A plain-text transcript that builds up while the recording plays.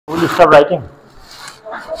you stop writing?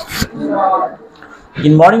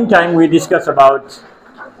 In morning time, we discuss about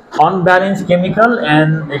unbalanced chemical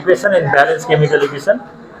and equation and balanced chemical equation.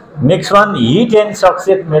 Next one, heat and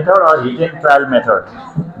success method or heat and trial method.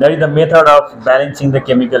 That is the method of balancing the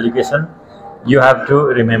chemical equation. You have to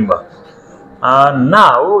remember.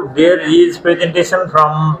 Now there is presentation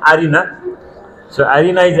from Arina. So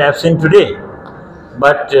Arina is absent today,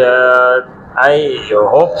 but I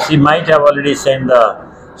hope she might have already sent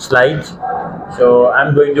the slides. So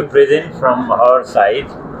I'm going to present from her side.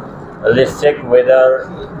 Let's check whether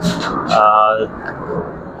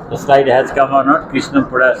the slide has come or not.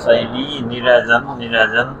 Krishnapura Saini,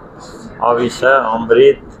 Nirajan, Avisa,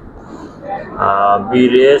 Amrit,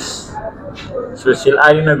 Bires, Sushil,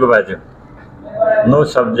 Arina Gubaju. No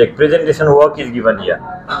subject. Presentation work is given here.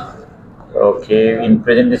 Okay, in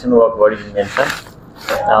presentation work, what is mentioned?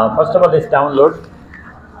 First of all, let's download.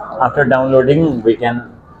 After downloading, we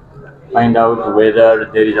can find out whether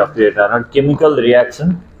there is operator or not. Chemical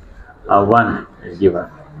reaction 1 is given.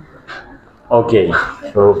 Okay,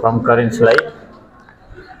 so from current slide,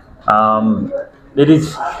 it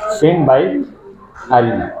is sent by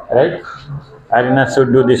Arina, right? Arina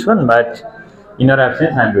should do this one, but in her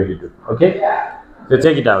absence, I am going to do. Okay, so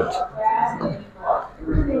check it out.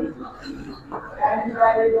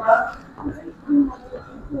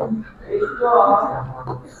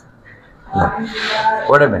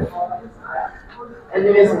 What happened?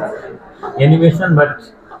 Animation, but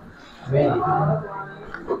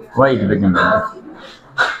why it became like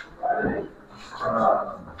this?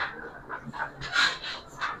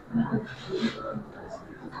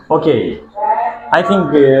 Okay, I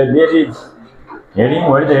think there is heading.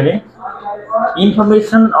 What is the heading?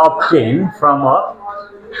 Information obtained from a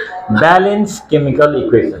balanced chemical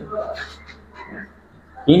equation.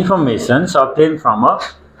 Information obtained from a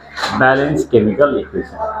balanced chemical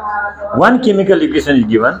equation. One chemical equation is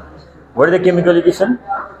given. What is the chemical equation?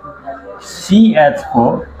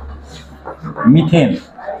 CH4 methane.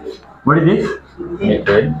 What is this?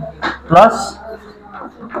 Methane plus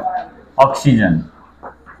oxygen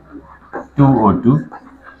 2O2.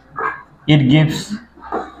 It gives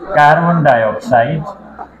carbon dioxide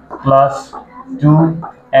plus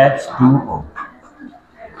 2H2O.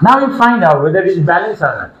 Now you find out whether it is balanced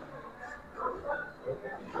or not.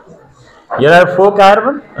 Here are 4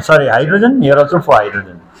 hydrogen, here also 4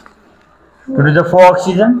 hydrogen. To do the 4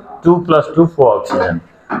 oxygen, 2 plus 2, 4 oxygen.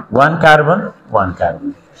 1 carbon, 1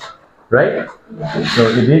 carbon. Right? So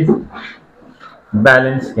it is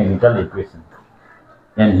balanced chemical equation.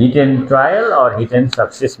 And heat and trial or heat and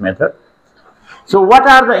success method. So what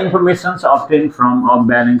are the informations obtained from a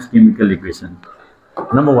balanced chemical equation?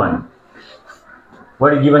 Number 1.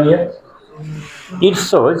 What is given here? It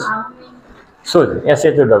shows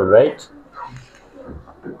SH2, right?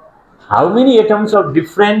 How many atoms of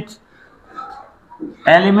different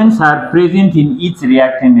elements are present in each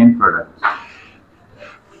reactant and product?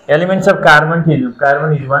 Elements of carbon is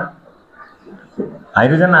 1,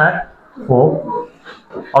 hydrogen are 4,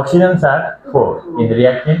 oxygens are 4 in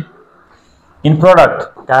reactant. In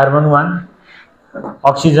product, carbon 1,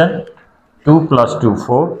 oxygen 2 plus 2,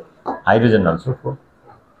 4, hydrogen also 4.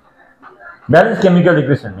 Balanced chemical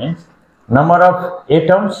equation means number of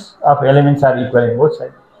atoms of elements are equal in both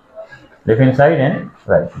sides, left hand side and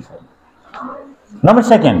right hand side. Number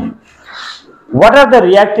 2, what are the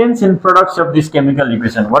reactants and products of this chemical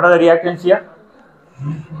equation? What are the reactants here?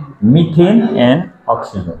 Methane and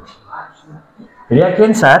oxygen.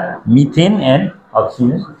 Reactants are methane and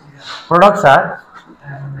oxygen. Products are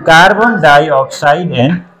carbon dioxide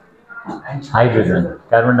and hydrogen.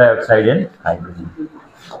 Carbon dioxide and hydrogen.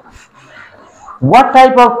 What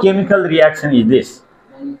type of chemical reaction is this?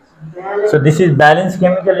 So this is balanced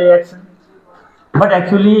chemical reaction. But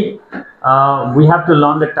actually, we have to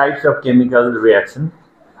learn the types of chemical reaction.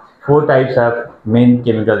 4 types of main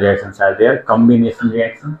chemical reactions are there: combination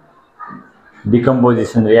reaction,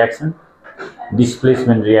 decomposition reaction,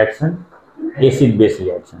 displacement reaction, acid-base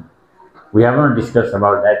reaction. We have not discussed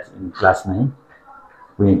about that in class 9.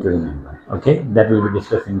 We need to remember. Okay, that will be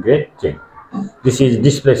discussed in grade 10. This is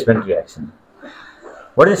displacement reaction.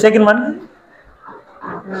 What is the second one?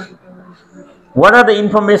 What are the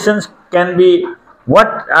informations what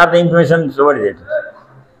are the informations, what is it?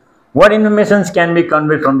 What informations can be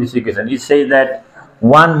conveyed from this equation? It says that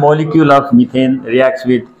 1 molecule of methane reacts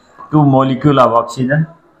with 2 molecules of oxygen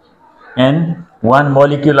and 1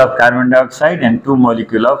 molecule of carbon dioxide and 2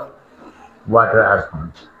 molecules of water are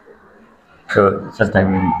formed. So, such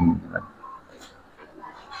time.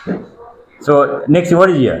 So, next, what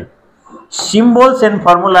is here? Symbols and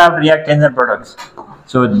formula of reactants and products.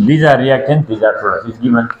 So, these are reactants, these are products. It's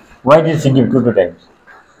given Why it is sinking 2 times?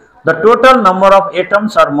 The total number of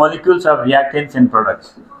atoms or molecules of reactants and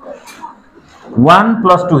products. 1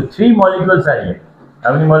 plus 2, 3 molecules are here.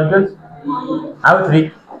 How many molecules? How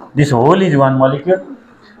 3? This whole is 1 molecule,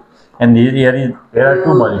 and here are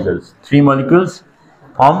 2 molecules. 3 molecules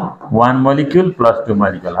form 1 molecule plus 2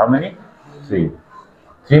 molecule. How many? 3.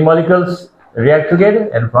 3 molecules react together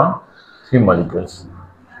and form 3 molecules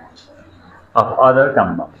of other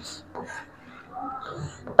compounds.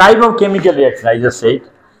 Type of chemical reaction, I just said.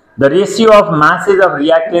 The ratio of masses of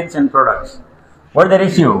reactants and products. What is the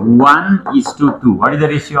ratio? 1 is to 2. What is the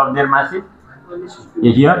ratio of their masses?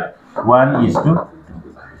 Here, 1 is to 2.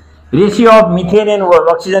 Ratio of methane and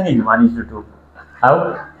oxygen is 1 is to 2.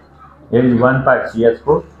 How? Here is 1 part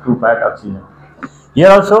CH4, 2 part oxygen. Here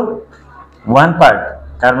also 1 part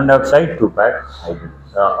carbon dioxide, 2 part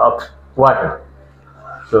of water.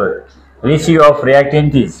 So ratio of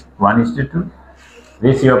reactant is 1 is to 2.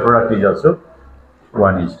 Ratio of product is also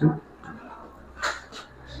 1 is to 2.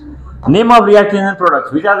 Name of reactants and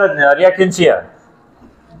products. Which are the reactants here?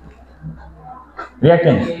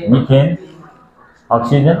 Reactants: methane,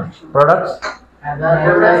 oxygen. Products: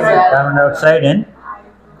 carbon dioxide and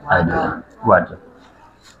hydrogen, water.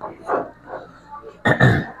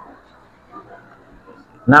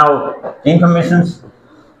 Now, informations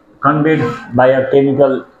conveyed by a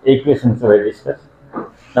chemical equations we discussed.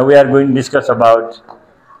 Now we are going to discuss about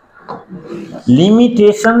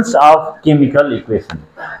limitations of chemical equation.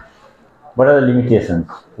 What are the limitations?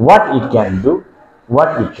 What it can do,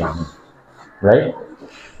 what it can do, right?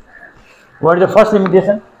 What is the first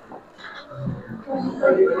limitation?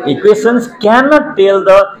 Equations cannot tell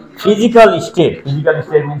the physical state. Physical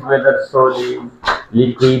state means whether solid,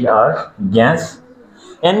 liquid or gas,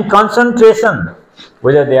 and concentration,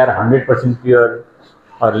 whether they are 100% pure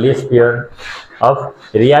or less pure, of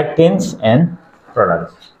reactants and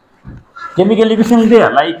products. Chemical equation is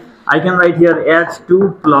there, like I can write here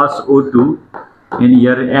H2 plus O2 and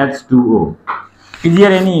here H2O. Is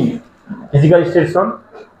there any physical state shown?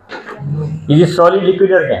 Is it solid,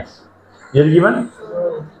 liquid or gas? Is it given?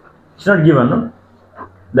 It's not given, no?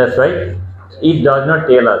 That's why it does not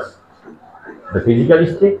tell us the physical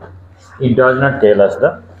state, it does not tell us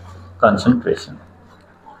the concentration.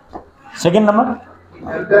 Second number?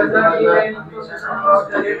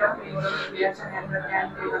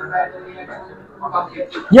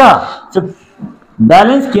 Yeah, so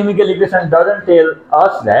balanced chemical equation doesn't tell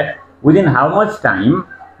us that within how much time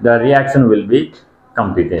the reaction will be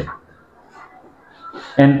completed,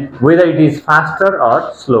 and whether it is faster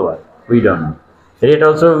or slower, we don't know. Rate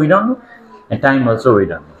also we don't know, and time also we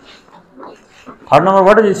don't know. Third number,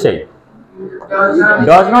 what does it say?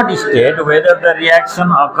 Does not state whether the reaction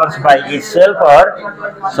occurs by itself or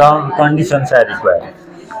some conditions are required.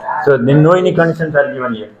 So then no any conditions are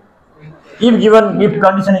given here. If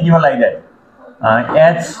condition is given like that,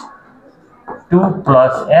 H2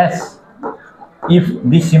 plus S, if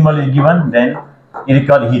this symbol is given, then it is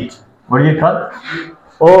called heat. What is it called?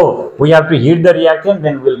 Oh, we have to heat the reactant,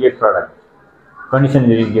 then we will get product. Condition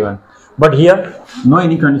is given. But here, no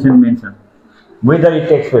any condition mentioned, whether it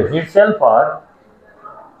takes place itself or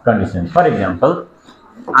condition. For example,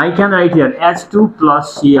 I can write here H2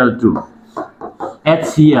 plus Cl2,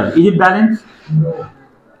 HCl. Is it balanced?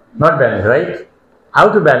 Not balanced, right? How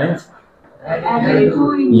to balance?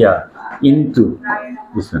 Yeah, into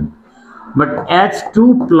this one. But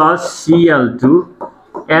H2 plus Cl2,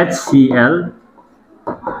 HCl,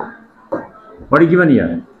 what is given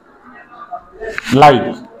here?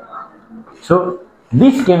 Light. So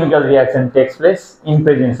this chemical reaction takes place in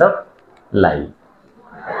presence of light.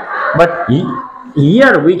 But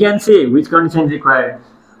here we can say which condition is required,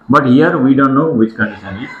 but here we don't know which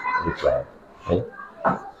condition is required. Okay.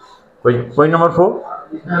 Point number 4.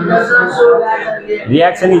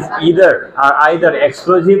 Reaction is either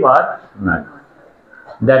explosive or not.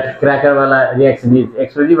 That cracker wala reaction is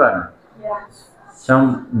explosive or not? Yes.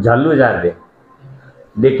 Some jhallu jar de.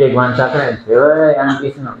 They take one chakra and say, "Oh, and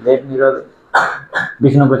Vishnu, let me roll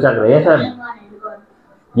Vishnu ko chakra." Yes, sir.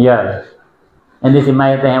 Yeah. And they say,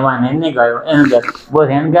 "My one hand nahi gayo, and that both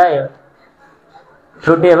hand gayo.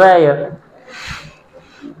 Chote bhai."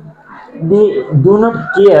 They do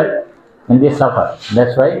not care and they suffer.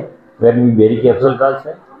 That's why we have to be very careful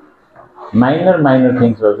also. Minor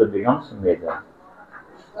things also becomes major.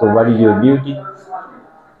 So what is your duty?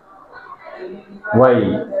 Why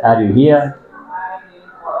are you here?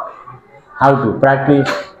 How to practice?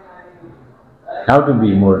 How to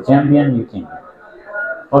be more champion, you think?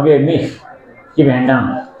 Okay, miss, keep hand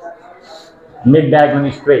down. Make back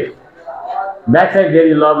one straight. Backside there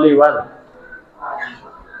is lovely wall.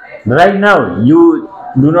 Right now, you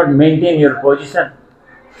Do not maintain your position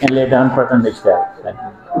and let the unprotected start.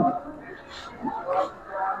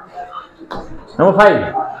 Number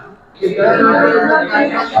 5.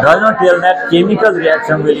 Does not tell that chemical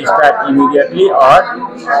reaction will start immediately, or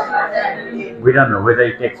we don't know whether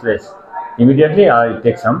it takes place immediately or it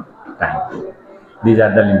takes some time. These are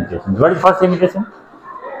the limitations. What is first limitation?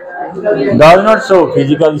 Does not show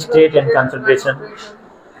physical state and concentration.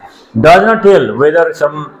 Does not tell whether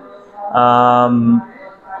some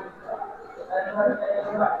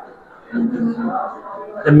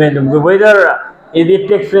whether it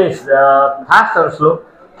takes place fast or slow.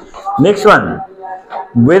 Next one,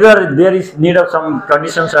 whether there is need of some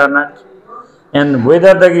conditions or not, and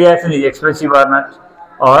whether the reaction is explosive or not,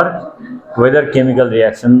 or whether chemical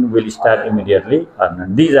reaction will start immediately or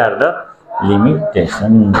not. These are the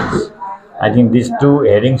limitations. I think these 2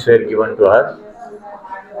 headings were given to her.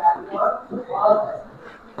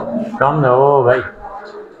 Come now, oh bhai.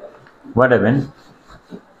 What happened?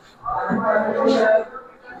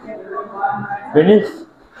 Finish?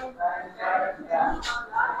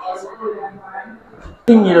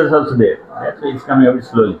 Thing is also there. That's why it's coming out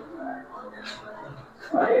slowly.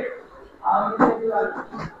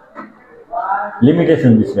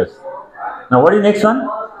 Limitation discussed. Now what is next one?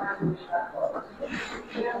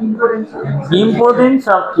 Importance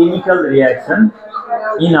of chemical reaction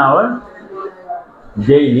in our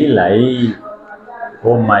daily life.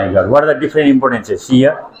 Oh my God, what are the different importances? See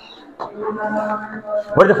here.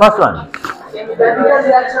 What is the first one?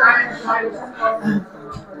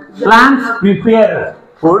 Plants prepare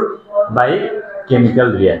food by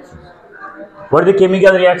chemical reaction. What is the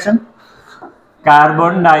chemical reaction?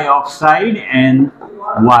 Carbon dioxide and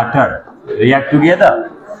water react together.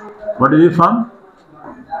 What is it from?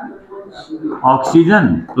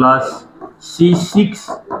 Oxygen plus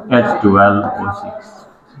C6H12O6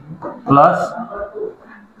 plus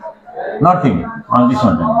nothing on this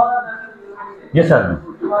one. Yes, sir.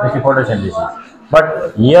 This is photosynthesis.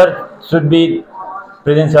 But here should be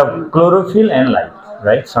presence of chlorophyll and light,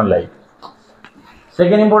 right? Sunlight.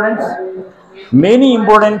 Second importance, many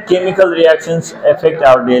important chemical reactions affect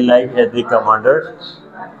our daily life as they come under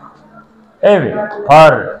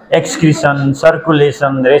for excretion,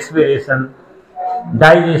 circulation, respiration,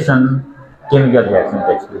 digestion, chemical reaction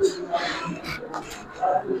takes place.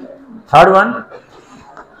 Third one,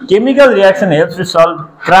 chemical reaction helps to solve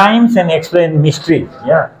crimes and explain mysteries.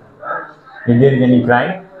 Yeah. If there is any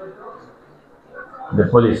crime, the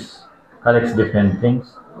police collects different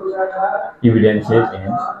things, evidences,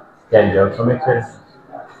 and carries out some experiments.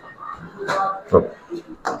 So,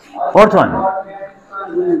 fourth one,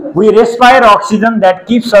 we respire oxygen that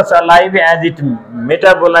keeps us alive as it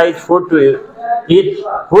metabolizes food to eat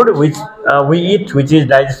food which we eat, which is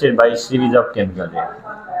digested by a series of chemical reactions.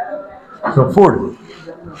 So, food,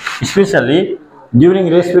 especially during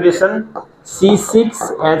respiration,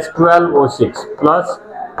 C6H12O6 plus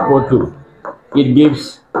O2. It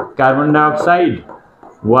gives carbon dioxide,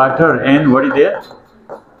 water, and what is there?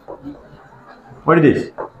 What is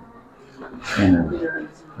this? Energy,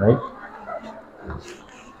 right?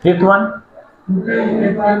 Fifth one,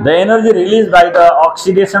 the energy released by the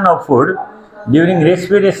oxidation of food during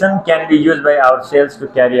respiration can be used by our cells to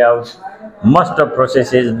carry out most of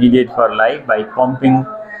processes needed for life by pumping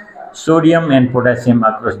sodium and potassium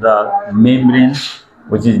across the membrane,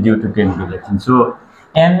 which is due to chemical reaction. So,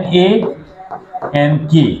 Na and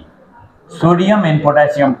K, sodium and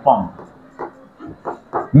potassium pump,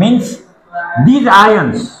 means these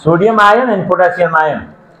ions, sodium ion and potassium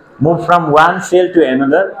ion, move from one cell to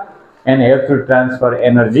another and help to transfer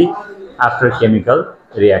energy after chemical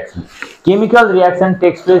reaction. Chemical reaction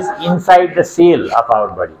takes place inside the cell of our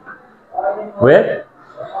body. Where?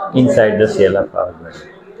 Inside the cell of our body.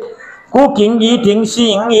 Cooking, eating,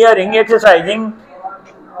 seeing, hearing, exercising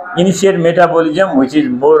initiate metabolism, which is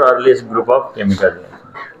more or less group of chemical reactions.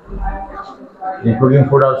 In cooking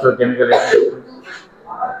food also chemical reactions.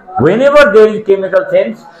 Whenever there is chemical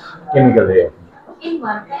change, chemical reaction. In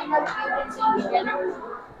what kind of utensil we can cook?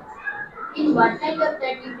 In what kind of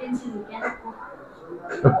that utensil we can cook?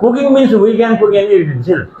 So cooking means we can cook any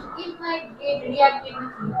utensil. It might get reacted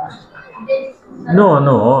with this.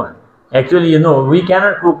 No. Actually, we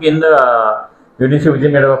cannot cook in the utensil which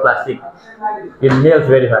is made of plastic. It melts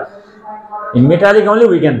very fast. In metallic only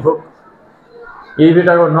we can cook. If you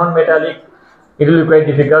talk about non-metallic, it will be quite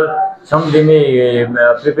difficult. Some they may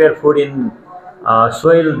prepare food in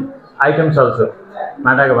soil items also,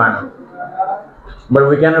 but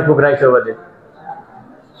we cannot cook rice over there.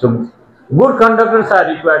 So good conductors are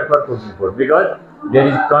required for cooking food because there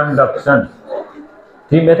is conduction.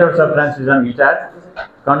 3 methods of transmission which are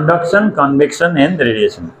conduction, convection, and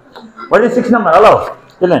radiation. What is 6 number? Hello,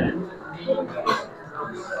 children.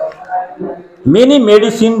 Many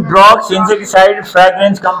medicine, drugs, insecticide,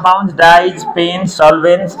 fragrance compounds, dyes, paints,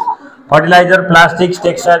 solvents, fertilizer, plastics,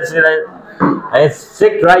 textiles,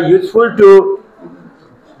 etc. useful to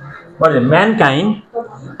mankind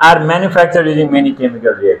are manufactured using many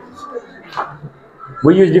chemical reactions.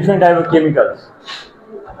 We use different type of chemicals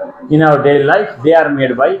in our daily life. They are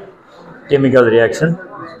made by chemical reaction.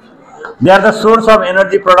 They are the source of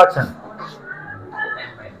energy production.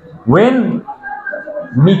 When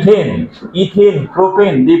methane, ethane,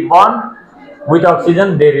 propane, they burn with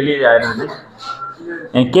oxygen, they release energy.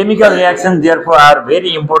 And chemical reactions therefore are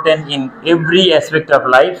very important in every aspect of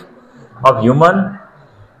life of human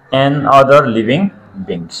and other living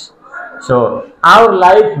beings. So our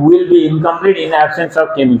life will be incomplete in absence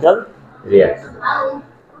of chemical reaction.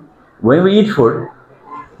 When we eat food,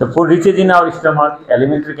 the food reaches in our stomach,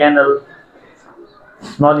 alimentary canal,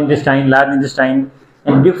 small intestine, large intestine,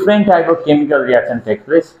 and different type of chemical reaction take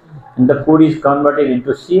place, and the food is converted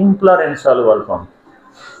into simpler and soluble form.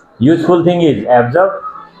 Useful thing is absorbed,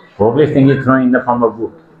 hopeless thing is thrown in the form of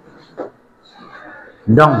goo.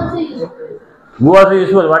 Dung. Goo also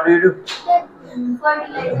useful. What do you do?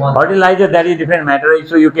 Fertilizer, that is different matter,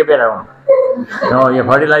 so you keep it around. No, your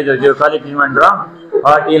fertilizer, you call it in one drum,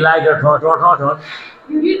 fertilizer,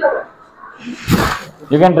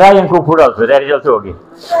 you can dry and cook food also, that is also okay.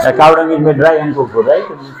 The cow dung is made dry and cook food, right?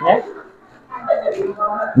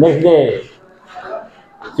 Next day,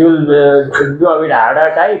 she will do a bit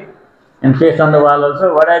harder type and paste on the wall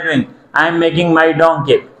also. What are you doing? I am making my dung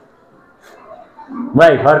cake.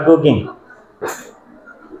 Why? For cooking.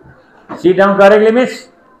 Sit down correctly, miss.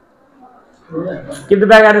 Keep the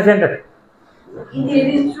bag at the center.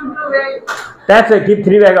 That's it. Keep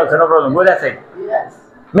 3 bags also, no problem. Go that side. Yes.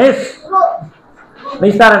 Miss.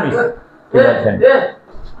 Miss Tara, miss. Keep that center.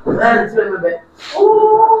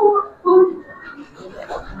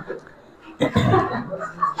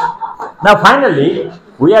 Now finally,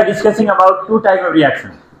 we are discussing about 2 types of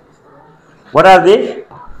reactions. What are they?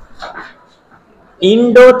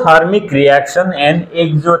 Endothermic reaction and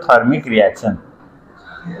exothermic reaction.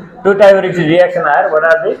 2 types of reaction are, what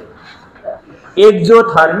are they?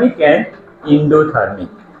 Exothermic and endothermic.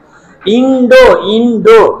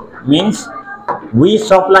 Endo means we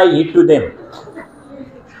supply heat to them.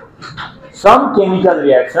 Some chemical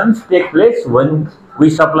reactions take place when we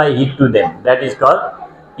supply heat to them. That is called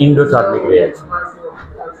endothermic reaction.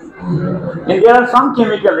 And there are some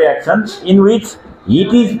chemical reactions in which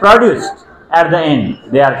heat is produced at the end.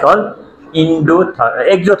 They are called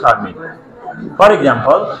exothermic. For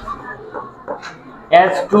example,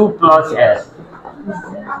 S2 plus S.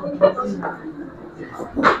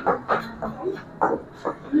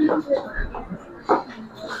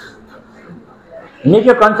 Make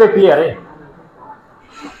your concept clear. Eh?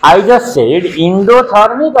 I just said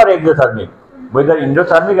endothermic or exothermic. Whether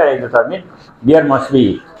endothermic or exothermic, there must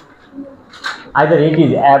be heat. Either it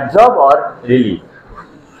is absorbed or released.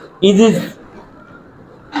 Is this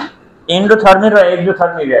endothermic or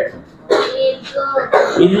exothermic reaction?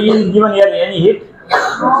 Is it given here any heat?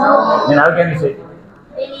 Then how can you say?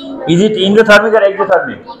 Is it endothermic or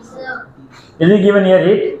exothermic? Is it given here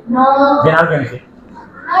heat? No. Then how can you say?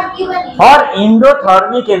 Not given heat. For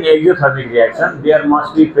endothermic and exothermic reaction, there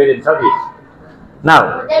must be presence of heat.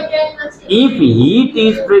 Now, if heat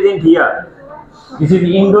is present here, this is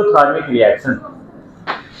endothermic reaction.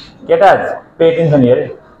 Get us, pay attention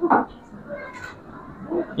here.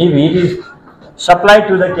 If heat is supplied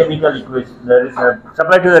to the chemical equation,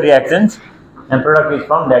 supplied to the reactions, and product is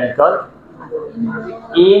formed, that is called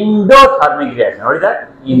endothermic reaction. What is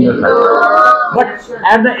that? Endothermic. But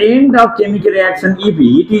at the end of chemical reaction, if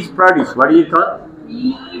heat is produced, what is it called?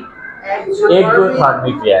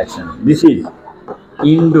 Exothermic reaction. This is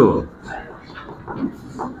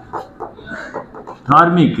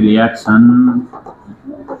endothermic reaction.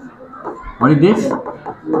 What is this?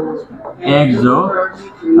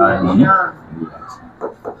 Exothermic reaction.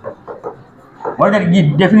 What is the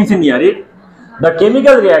definition here? The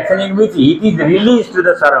chemical reaction in which heat is released to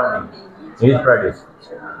the surrounding. Heat is produced.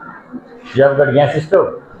 You have got gas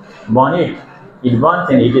stove, burn it burns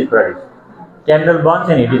and heat is produced. Candle burns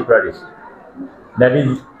and heat is produced. That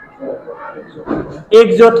is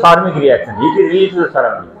exothermic reaction. Heat is released to the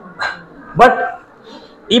surrounding. But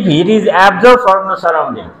if heat is absorbed from the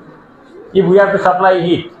surrounding, if we have to supply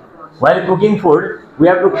heat while cooking food, we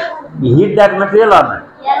have to heat that material or not?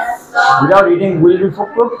 Yes. Without heating, will it be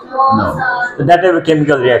cooked? No. So that type of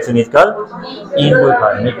chemical reaction is called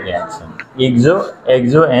endothermic reaction.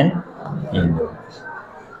 Exo and endo.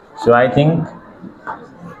 So I think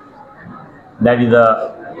That is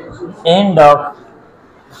the end of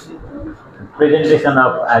presentation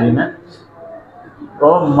of element.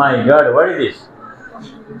 Oh my God, what is this?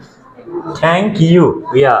 Thank you.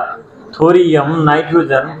 Yeah. Thorium,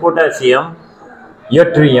 nitrogen, potassium,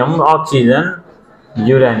 yttrium, oxygen,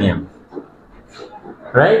 uranium.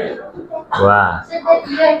 Right? Wow. So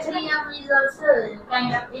the yttrium is also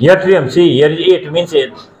kind of. Yttrium, see, here is 8 means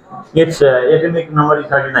its atomic number is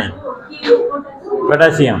 39.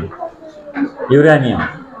 Potassium, uranium.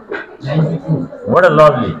 What a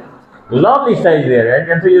lovely size there, right?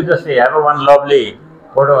 And so you just say, I have one lovely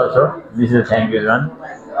photo also. This is thank you one.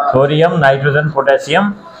 Thorium, nitrogen,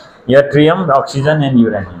 potassium, yttrium, oxygen, and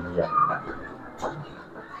uranium. Yeah.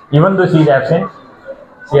 Even though she is absent,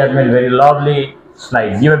 she has made very lovely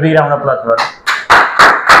slide. Give a big round of applause for her.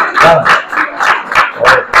 Come.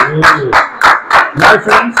 Okay. Now,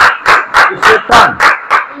 friends, it's your turn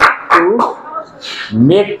to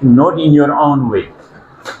make note in your own way.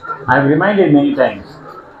 I have reminded many times.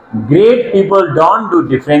 Great people don't do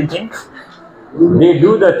different things. They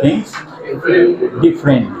do the things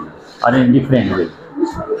differently or in different way.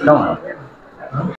 Come on.